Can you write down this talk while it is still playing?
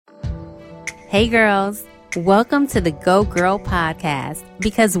Hey girls, welcome to the Go Girl podcast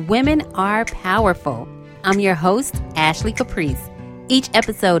because women are powerful. I'm your host, Ashley Caprice. Each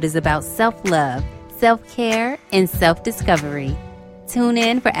episode is about self-love, self-care, and self-discovery. Tune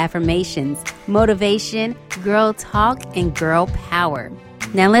in for affirmations, motivation, girl talk, and girl power.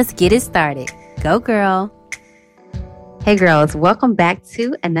 Now let's get it started. Go girl. Hey girls, welcome back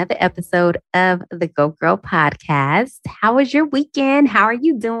to another episode of the Go Girl podcast. How was your weekend? How are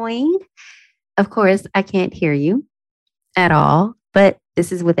you doing? Of course, I can't hear you at all, but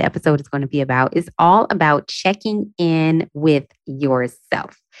this is what the episode is going to be about. It's all about checking in with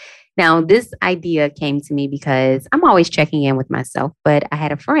yourself. Now, this idea came to me because I'm always checking in with myself, but I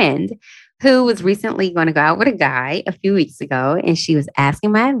had a friend who was recently going to go out with a guy a few weeks ago, and she was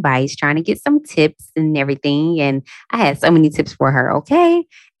asking my advice, trying to get some tips and everything. And I had so many tips for her, okay?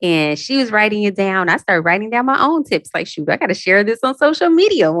 And she was writing it down. I started writing down my own tips. Like, shoot, I got to share this on social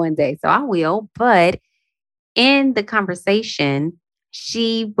media one day. So I will. But in the conversation,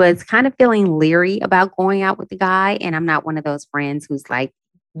 she was kind of feeling leery about going out with the guy. And I'm not one of those friends who's like,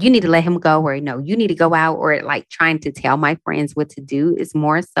 you need to let him go, or no, you need to go out, or like trying to tell my friends what to do. Is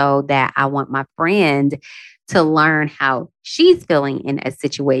more so that I want my friend to learn how she's feeling in a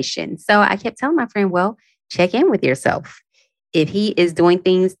situation. So I kept telling my friend, well, check in with yourself. If he is doing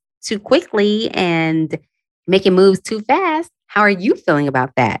things too quickly and making moves too fast, how are you feeling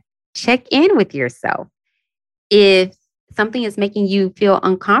about that? Check in with yourself. If something is making you feel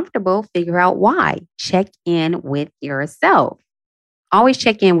uncomfortable, figure out why. Check in with yourself. Always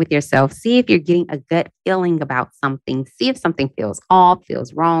check in with yourself. See if you're getting a gut feeling about something. See if something feels off,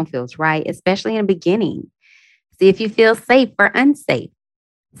 feels wrong, feels right, especially in the beginning. See if you feel safe or unsafe.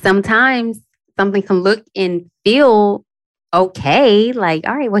 Sometimes something can look and feel okay, like,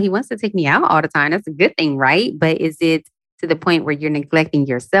 all right, well, he wants to take me out all the time. That's a good thing, right? But is it to the point where you're neglecting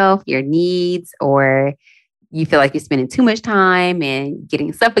yourself, your needs, or you feel like you're spending too much time and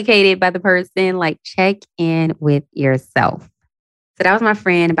getting suffocated by the person? Like, check in with yourself. So that was my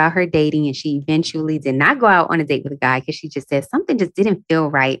friend about her dating, and she eventually did not go out on a date with a guy because she just said something just didn't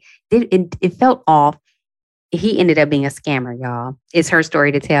feel right. It felt off. He ended up being a scammer, y'all. It's her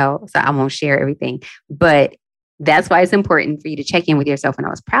story to tell, so I won't share everything. But that's why it's important for you to check in with yourself. And I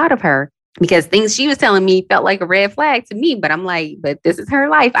was proud of her because things she was telling me felt like a red flag to me. But I'm like, but this is her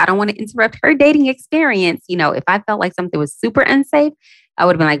life. I don't want to interrupt her dating experience. You know, if I felt like something was super unsafe, I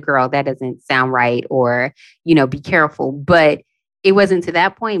would have been like, girl, that doesn't sound right. Or, you know, be careful. But it wasn't to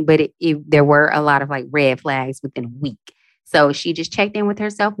that point. But there were a lot of like red flags within a week. So she just checked in with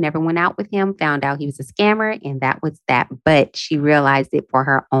herself, never went out with him, found out he was a scammer. And that was that. But she realized it for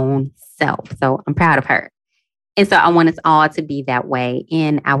her own self. So I'm proud of her. And so I want us all to be that way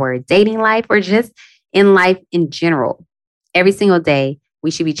in our dating life or just in life in general. Every single day,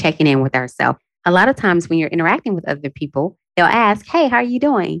 we should be checking in with ourselves. A lot of times when you're interacting with other people, they'll ask, hey, how are you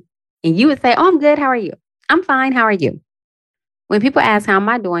doing? And you would say, oh, I'm good. How are you? I'm fine. How are you? When people ask, how am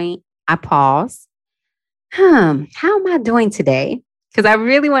I doing? I pause. How am I doing today? Because I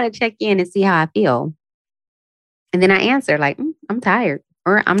really want to check in and see how I feel. And then I answer like, I'm tired,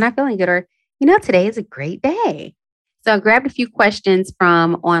 or I'm not feeling good, or you know, today is a great day. So I grabbed a few questions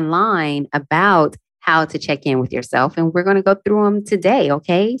from online about how to check in with yourself. And we're going to go through them today,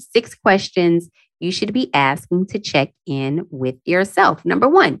 okay? 6 questions you should be asking to check in with yourself. Number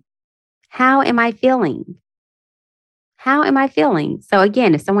 1, how am I feeling? How am I feeling? So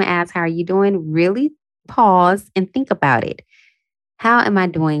again, if someone asks, how are you doing? Really pause and think about it. How am I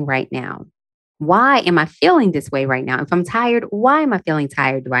doing right now? Why am I feeling this way right now? If I'm tired, why am I feeling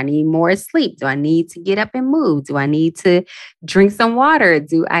tired? Do I need more sleep? Do I need to get up and move? Do I need to drink some water?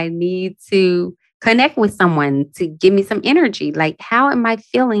 Do I need to connect with someone to give me some energy? Like, how am I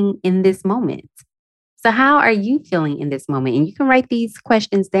feeling in this moment? So how are you feeling in this moment? And you can write these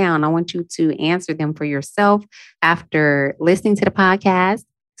questions down. I want you to answer them for yourself after listening to the podcast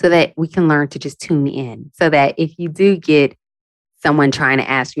so that we can learn to just tune in. So that if you do get someone trying to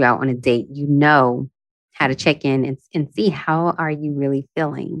ask you out on a date, you know how to check in and see how are you really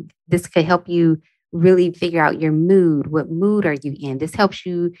feeling. This could help you really figure out your mood. What mood are you in? This helps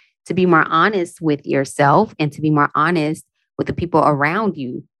you to be more honest with yourself and to be more honest with the people around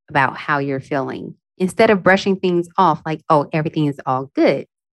you about how you're feeling. Instead of brushing things off like, oh, everything is all good.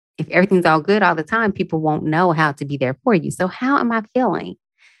 If everything's all good all the time, people won't know how to be there for you. So how am I feeling?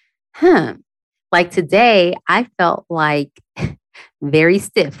 Like today, I felt like very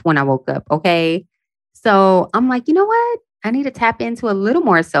stiff when I woke up. Okay. So I'm like, you know what? I need to tap into a little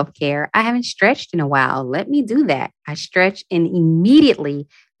more self-care. I haven't stretched in a while. Let me do that. I stretched and immediately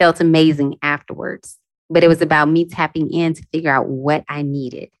felt amazing afterwards. But it was about me tapping in to figure out what I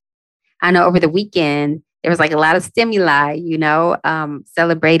needed. I know over the weekend, there was like a lot of stimuli,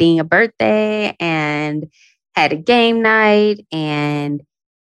 celebrating a birthday and had a game night and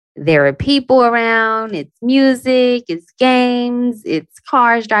there are people around. It's music, it's games, it's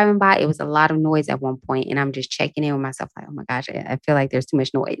cars driving by. It was a lot of noise at one point, and I'm just checking in with myself like, oh my gosh, I feel like there's too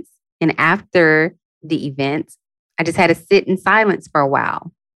much noise. And after the event, I just had to sit in silence for a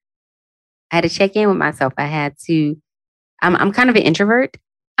while. I had to check in with myself. I'm kind of an introvert.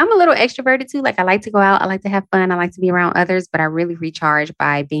 I'm a little extroverted too. Like I like to go out. I like to have fun. I like to be around others, but I really recharge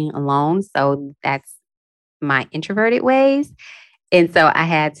by being alone. So that's my introverted ways. And so I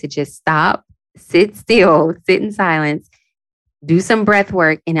had to just stop, sit still, sit in silence, do some breath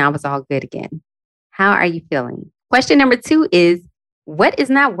work, and I was all good again. How are you feeling? Question number 2 is, what is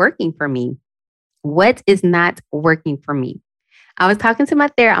not working for me? What is not working for me? I was talking to my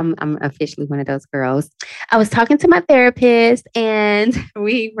therapist. I'm officially one of those girls. I was talking to my therapist and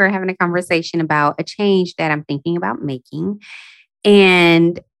we were having a conversation about a change that I'm thinking about making.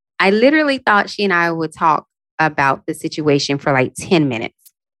 And I literally thought she and I would talk about the situation for like 10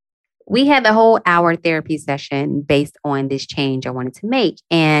 minutes. We had the whole hour therapy session based on this change I wanted to make.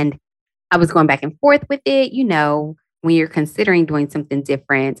 And I was going back and forth with it. When you're considering doing something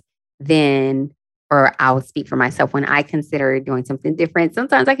different, or I'll speak for myself, when I consider doing something different,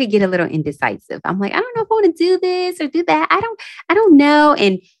 sometimes I could get a little indecisive. I'm like, I don't know if I want to do this or do that. I don't know.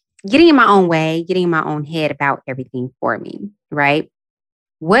 And getting in my own way, getting in my own head about everything for me, right?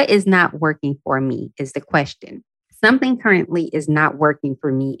 What is not working for me is the question. Something currently is not working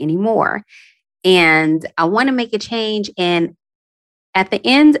for me anymore. And I want to make a change. And at the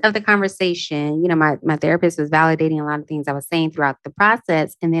end of the conversation, my therapist was validating a lot of things I was saying throughout the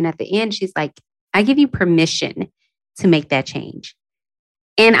process. And then at the end, she's like, I give you permission to make that change.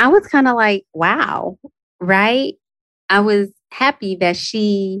 And I was kind of like, wow, right? I was happy that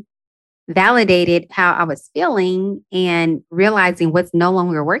she validated how I was feeling and realizing what's no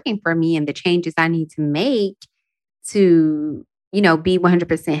longer working for me and the changes I need to make to, be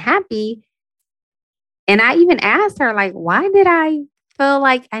 100% happy. And I even asked her, like, why did I feel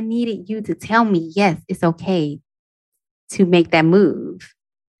like I needed you to tell me, yes, it's okay to make that move?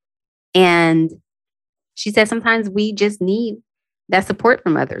 And she said, sometimes we just need that support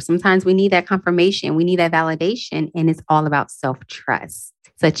from others. Sometimes we need that confirmation. We need that validation. And it's all about self-trust.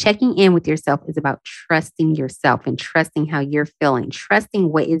 So checking in with yourself is about trusting yourself and trusting how you're feeling,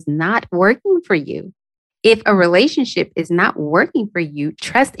 trusting what is not working for you. If a relationship is not working for you,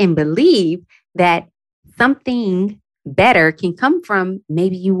 trust and believe that something better can come from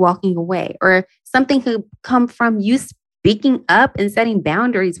maybe you walking away, or something could come from you speaking up and setting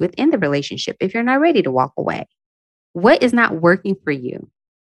boundaries within the relationship if you're not ready to walk away. What is not working for you?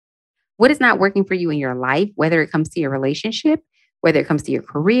 What is not working for you in your life, whether it comes to your relationship, whether it comes to your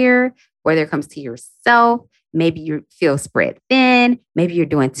career, whether it comes to yourself? Maybe you feel spread thin. Maybe you're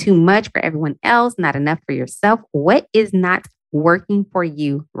doing too much for everyone else, not enough for yourself. What is not working for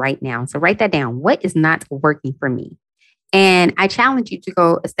you right now? So write that down. What is not working for me? And I challenge you to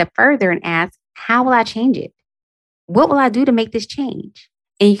go a step further and ask, how will I change it? What will I do to make this change?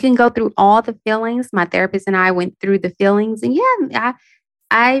 And you can go through all the feelings. My therapist and I went through the feelings. And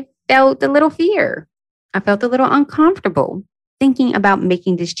I felt a little fear. I felt a little uncomfortable thinking about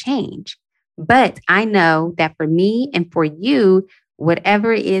making this change. But I know that for me and for you,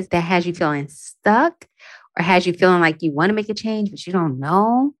 whatever it is that has you feeling stuck or has you feeling like you want to make a change, but you don't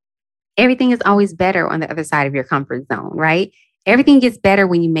know, everything is always better on the other side of your comfort zone, right? Everything gets better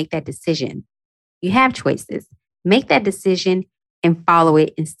when you make that decision. You have choices. Make that decision and follow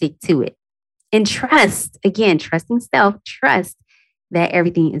it and stick to it. And trust, again, trusting self, trust that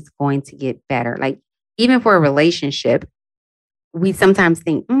everything is going to get better. Like even for a relationship, we sometimes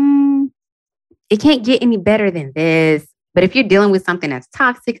think, it can't get any better than this. But if you're dealing with something that's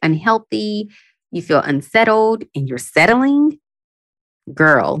toxic, unhealthy, you feel unsettled and you're settling,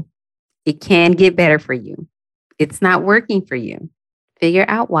 girl, it can get better for you. It's not working for you. Figure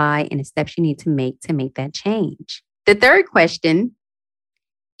out why and the steps you need to make that change. The third question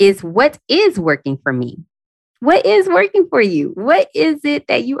is, what is working for me? What is working for you? What is it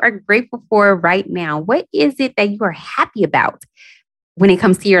that you are grateful for right now? What is it that you are happy about when it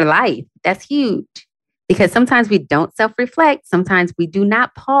comes to your life? That's huge, because sometimes we don't self-reflect. Sometimes we do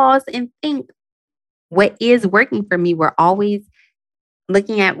not pause and think, what is working for me? We're always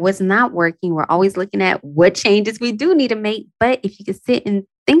looking at what's not working. We're always looking at what changes we do need to make. But if you could sit and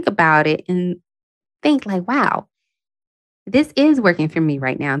think about it and think like, wow, this is working for me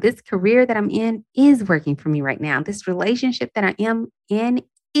right now. This career that I'm in is working for me right now. This relationship that I am in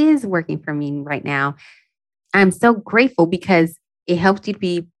is working for me right now. I'm so grateful because it helps you to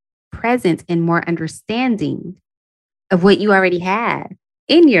be present and more understanding of what you already have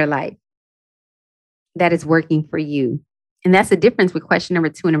in your life that is working for you. And that's the difference with question number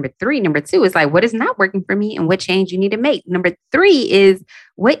 2 and number 3. Number 2 is like, what is not working for me and what change you need to make? Number 3 is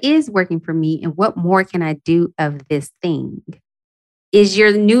what is working for me and what more can I do of this thing? Is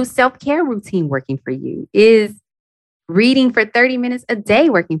your new self-care routine working for you? Is reading for 30 minutes a day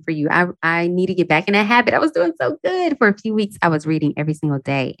working for you? I need to get back in that habit. I was doing so good for a few weeks. I was reading every single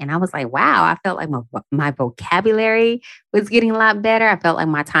day. And I was like, wow, I felt like my vocabulary was getting a lot better. I felt like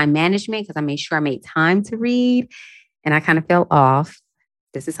my time management, because I made sure I made time to read. And I kind of fell off.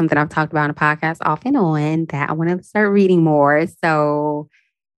 This is something I've talked about on the podcast off and on, that I want to start reading more. So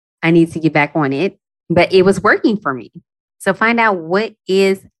I need to get back on it. But it was working for me. So find out what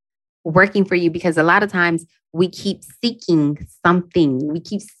is working for you, because a lot of times we keep seeking something. We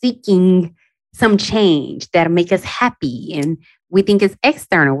keep seeking some change that'll make us happy. And we think it's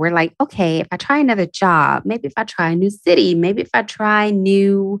external. We're like, okay, if I try another job, maybe if I try a new city, maybe if I try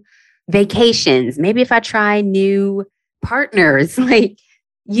new vacations, maybe if I try new partners, like,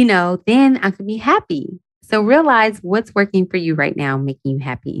 then I could be happy. So realize what's working for you right now, making you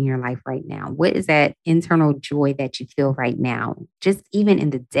happy in your life right now. What is that internal joy that you feel right now? Just even in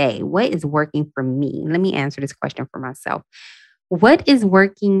the day, what is working for me? Let me answer this question for myself. What is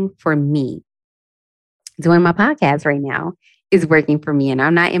working for me? Doing my podcast right now is working for me. And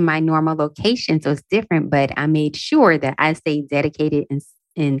I'm not in my normal location, so it's different, but I made sure that I stay dedicated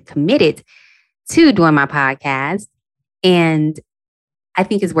and committed to doing my podcast. And I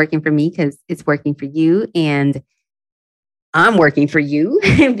think it's working for me because it's working for you. And I'm working for you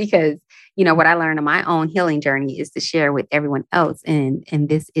because, what I learned on my own healing journey is to share with everyone else. And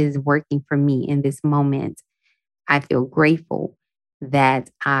this is working for me in this moment. I feel grateful that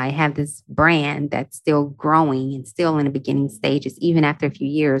I have this brand that's still growing and still in the beginning stages, even after a few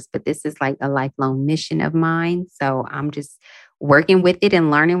years. But this is like a lifelong mission of mine. So I'm just working with it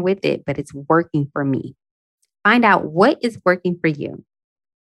and learning with it, but it's working for me. Find out what is working for you.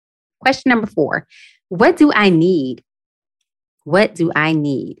 Question number 4, what do I need? What do I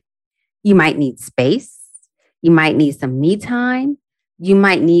need? You might need space. You might need some me time. You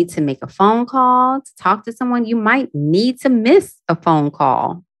might need to make a phone call to talk to someone. You might need to miss a phone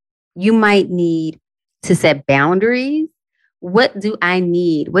call. You might need to set boundaries. What do I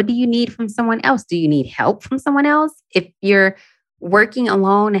need? What do you need from someone else? Do you need help from someone else? If you're working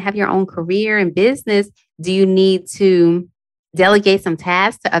alone and have your own career and business, do you need to delegate some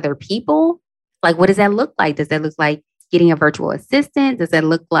tasks to other people? Like, what does that look like? Does that look like getting a virtual assistant? Does that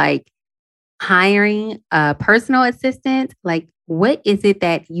look like hiring a personal assistant? Like, what is it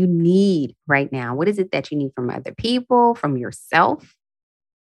that you need right now? What is it that you need from other people, from yourself?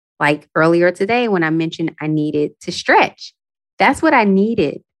 Like earlier today, when I mentioned I needed to stretch, that's what I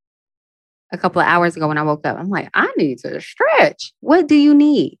needed a couple of hours ago when I woke up. I'm like, I need to stretch. What do you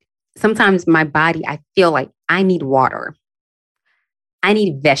need? Sometimes my body, I feel like I need water. I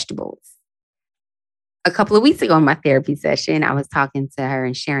need vegetables. A couple of weeks ago in my therapy session, I was talking to her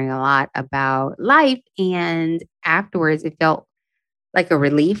and sharing a lot about life. And afterwards, it felt like a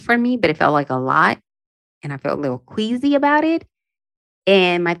relief for me, but it felt like a lot. And I felt a little queasy about it.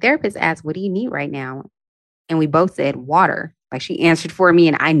 And my therapist asked, what do you need right now? And we both said water. Like, she answered for me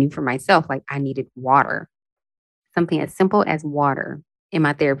and I knew for myself, like, I needed water. Something as simple as water in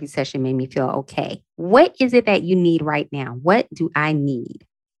my therapy session made me feel okay. What is it that you need right now? What do I need?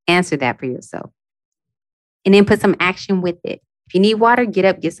 Answer that for yourself. And then put some action with it. If you need water, get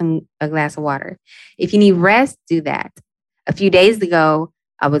up, get a glass of water. If you need rest, do that. A few days ago,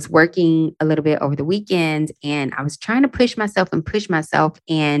 I was working a little bit over the weekend and I was trying to push myself.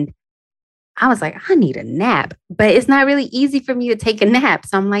 And I was like, I need a nap, but it's not really easy for me to take a nap.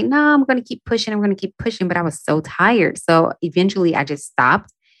 So I'm like, no, I'm going to keep pushing. But I was so tired. So eventually I just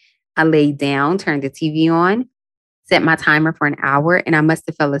stopped. I laid down, turned the TV on, set my timer for an hour, and I must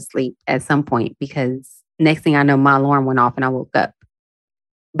have fell asleep at some point because next thing I know, my alarm went off and I woke up.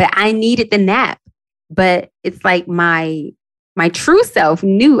 But I needed the nap. But it's like my true self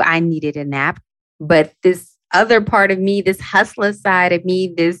knew I needed a nap. But this other part of me, this hustler side of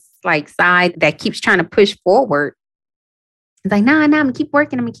me, this like side that keeps trying to push forward, it's like, nah, I'm gonna keep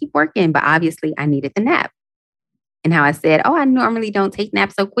working. But obviously I needed the nap. And how I said, I normally don't take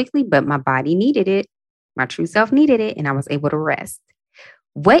naps so quickly, but my body needed it. My true self needed it. And I was able to rest.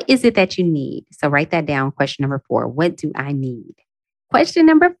 What is it that you need? So write that down. Question number 4, what do I need? Question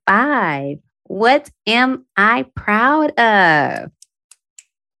number 5, what am I proud of?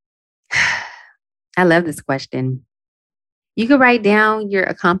 I love this question. You can write down your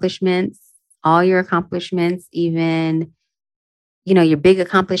accomplishments, all your accomplishments, even your big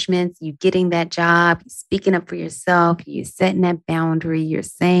accomplishments, you getting that job, you speaking up for yourself, you setting that boundary, you're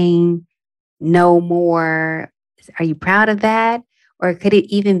saying no more. Are you proud of that? Or could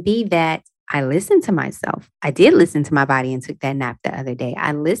it even be that I listened to myself? I did listen to my body and took that nap the other day.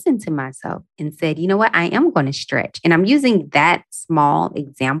 I listened to myself and said, you know what? I am going to stretch. And I'm using that small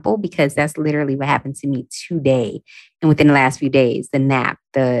example because that's literally what happened to me today. And within the last few days, the nap,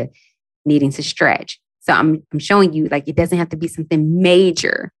 the needing to stretch. So I'm showing you like it doesn't have to be something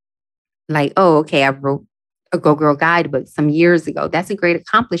major. Like, oh, okay, I wrote a Go Girl guidebook some years ago. That's a great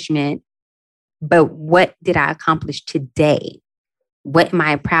accomplishment. But what did I accomplish today? What am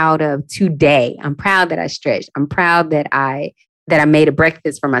I proud of today? I'm proud that I stretched. I'm proud that I made a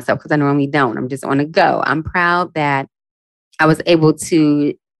breakfast for myself because I normally don't. I'm just on the go. I'm proud that I was able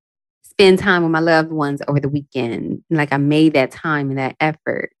to spend time with my loved ones over the weekend. Like I made that time and that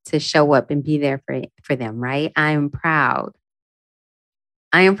effort to show up and be there for them, right? I am proud.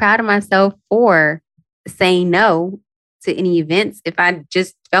 I am proud of myself for saying no to any events if I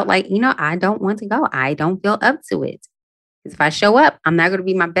just felt like, I don't want to go. I don't feel up to it. Because if I show up, I'm not going to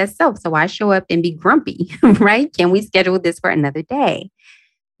be my best self. So I show up and be grumpy, right? Can we schedule this for another day?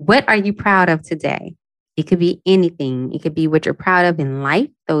 What are you proud of today? It could be anything. It could be what you're proud of in life,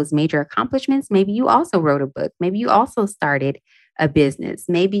 those major accomplishments. Maybe you also wrote a book. Maybe you also started a business.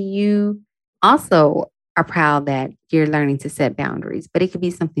 Maybe you also are proud that you're learning to set boundaries, but it could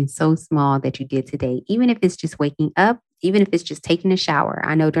be something so small that you did today, even if it's just waking up, even if it's just taking a shower.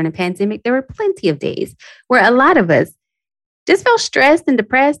 I know during the pandemic, there were plenty of days where a lot of us just felt stressed and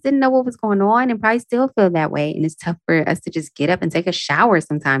depressed, didn't know what was going on, and probably still feel that way. And it's tough for us to just get up and take a shower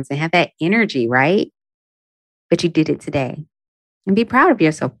sometimes and have that energy, right? But you did it today and be proud of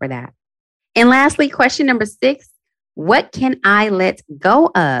yourself for that. And lastly, question number 6, what can I let go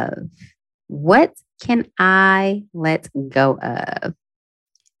of? What can I let go of?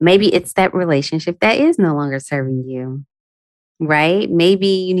 Maybe it's that relationship that is no longer serving you, right? Maybe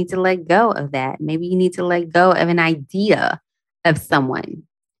you need to let go of that. Maybe you need to let go of an idea of someone.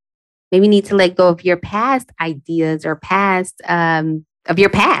 Maybe you need to let go of your past ideas or of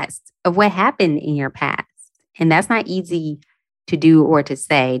what happened in your past. And that's not easy to do or to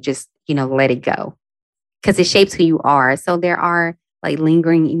say, just, let it go because it shapes who you are. So there are like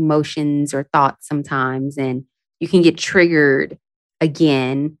lingering emotions or thoughts sometimes, and you can get triggered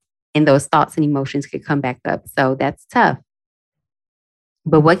again, and those thoughts and emotions could come back up. So that's tough.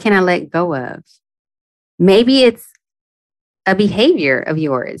 But what can I let go of? Maybe it's a behavior of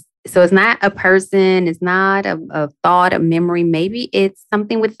yours. So it's not a person, it's not a thought, a memory. Maybe it's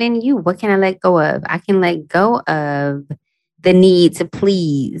something within you. What can I let go of? I can let go of the need to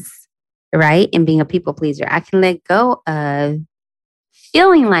please, right? And being a people pleaser. I can let go of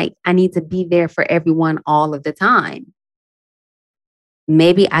feeling like I need to be there for everyone all of the time.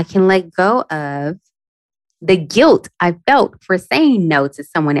 Maybe I can let go of the guilt I felt for saying no to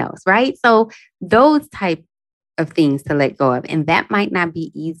someone else, right? So those type of things to let go of. And that might not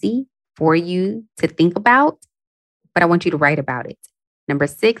be easy for you to think about, but I want you to write about it. Number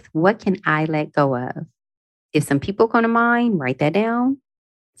 6, what can I let go of? If some people come to mind, write that down.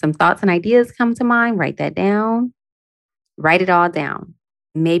 Some thoughts and ideas come to mind, write that down. Write it all down.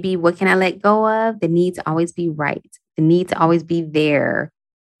 Maybe what can I let go of? The need to always be right. The need to always be there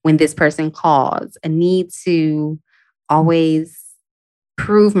when this person calls. A need to always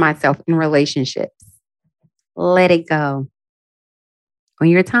prove myself in relationships. Let it go on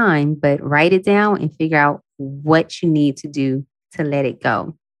your time, but write it down and figure out what you need to do to let it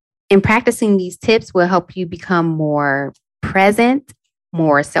go. And practicing these tips will help you become more present,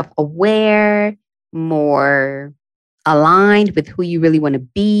 more self-aware, more aligned with who you really want to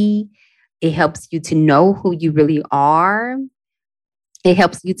be. It helps you to know who you really are. It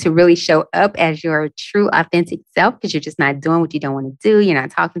helps you to really show up as your true, authentic self because you're just not doing what you don't want to do. You're not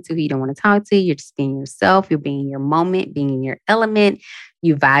talking to who you don't want to talk to. You're just being yourself. You're being in your moment, being in your element.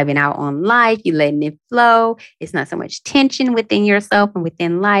 You vibing out on life. You letting it flow. It's not so much tension within yourself and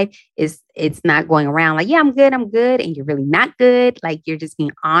within life. It's not going around like, yeah, I'm good. And you're really not good. Like you're just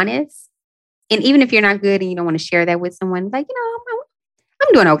being honest. And even if you're not good and you don't want to share that with someone, like,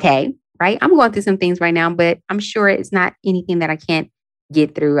 I'm doing okay, right? I'm going through some things right now, but I'm sure it's not anything that I can't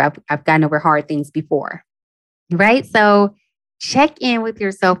get through. I've gotten over hard things before, right? So check in with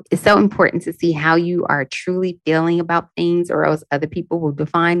yourself. It's so important to see how you are truly feeling about things, or else other people will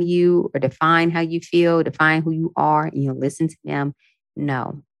define you or define how you feel, define who you are, and you'll listen to them.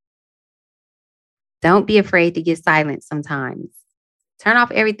 No. Don't be afraid to get silent sometimes. Turn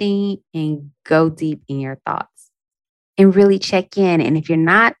off everything and go deep in your thoughts and really check in. And if you're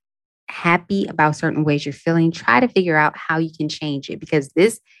not happy about certain ways you're feeling, try to figure out how you can change it, because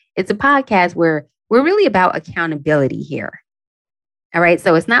it's a podcast where we're really about accountability here. All right.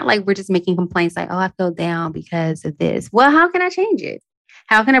 So it's not like we're just making complaints like, oh, I feel down because of this. Well, how can I change it?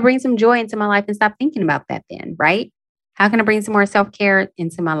 How can I bring some joy into my life and stop thinking about that then? Right? How can I bring some more self-care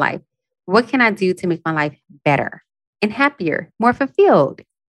into my life? What can I do to make my life better and happier, more fulfilled?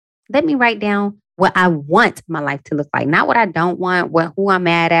 Let me write down what I want my life to look like, not what I don't want, who I'm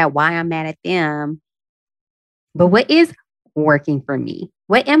mad at, why I'm mad at them, but what is working for me?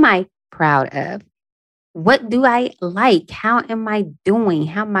 What am I proud of? What do I like? How am I doing?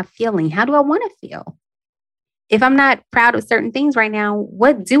 How am I feeling? How do I want to feel? If I'm not proud of certain things right now,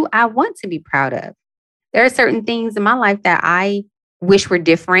 what do I want to be proud of? There are certain things in my life that I wish were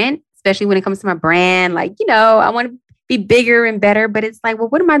different, especially when it comes to my brand. Like, I want to be bigger and better, but it's like, well,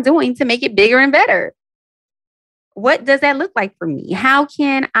 what am I doing to make it bigger and better? What does that look like for me? How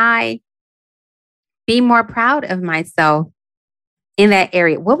can I be more proud of myself in that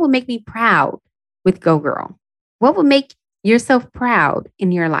area? What will make me proud with Go Girl? What will make yourself proud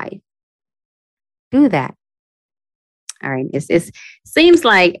in your life? Do that. All right. It seems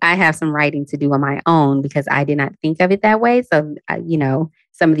like I have some writing to do on my own because I did not think of it that way. So,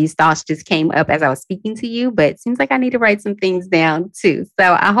 some of these thoughts just came up as I was speaking to you, but it seems like I need to write some things down too.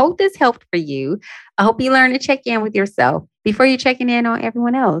 So I hope this helped for you. I hope you learn to check in with yourself before you're checking in on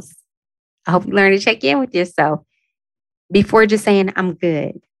everyone else. I hope you learn to check in with yourself before just saying, I'm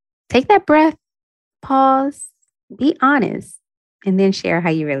good. Take that breath, pause, be honest, and then share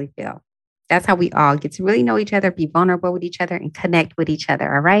how you really feel. That's how we all get to really know each other, be vulnerable with each other, and connect with each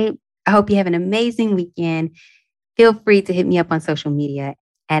other. All right. I hope you have an amazing weekend. Feel free to hit me up on social media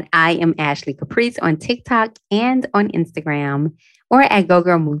at I am Ashley Caprice on TikTok and on Instagram, or at Go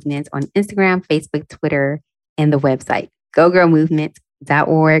Girl Movement on Instagram, Facebook, Twitter, and the website,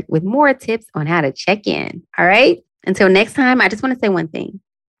 gogirlmovement.org, with more tips on how to check in. All right. Until next time, I just want to say one thing.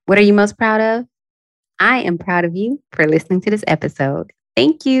 What are you most proud of? I am proud of you for listening to this episode.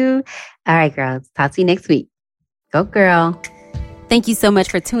 Thank you. All right, girls. Talk to you next week. Go Girl. Thank you so much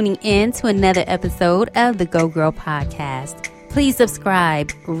for tuning in to another episode of the Go Girl Podcast. Please subscribe,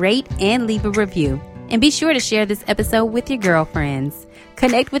 rate, and leave a review. And be sure to share this episode with your girlfriends.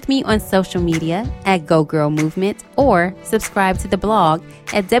 Connect with me on social media at Go Girl Movement, or subscribe to the blog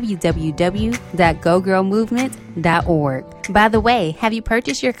at www.gogirlmovement.org. By the way, have you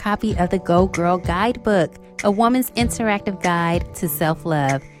purchased your copy of the Go Girl Guidebook, a woman's interactive guide to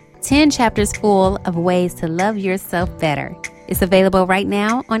self-love? 10 chapters full of ways to love yourself better. It's available right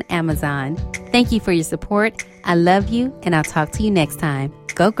now on Amazon. Thank you for your support. I love you, and I'll talk to you next time.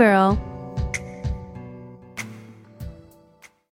 Go Girl.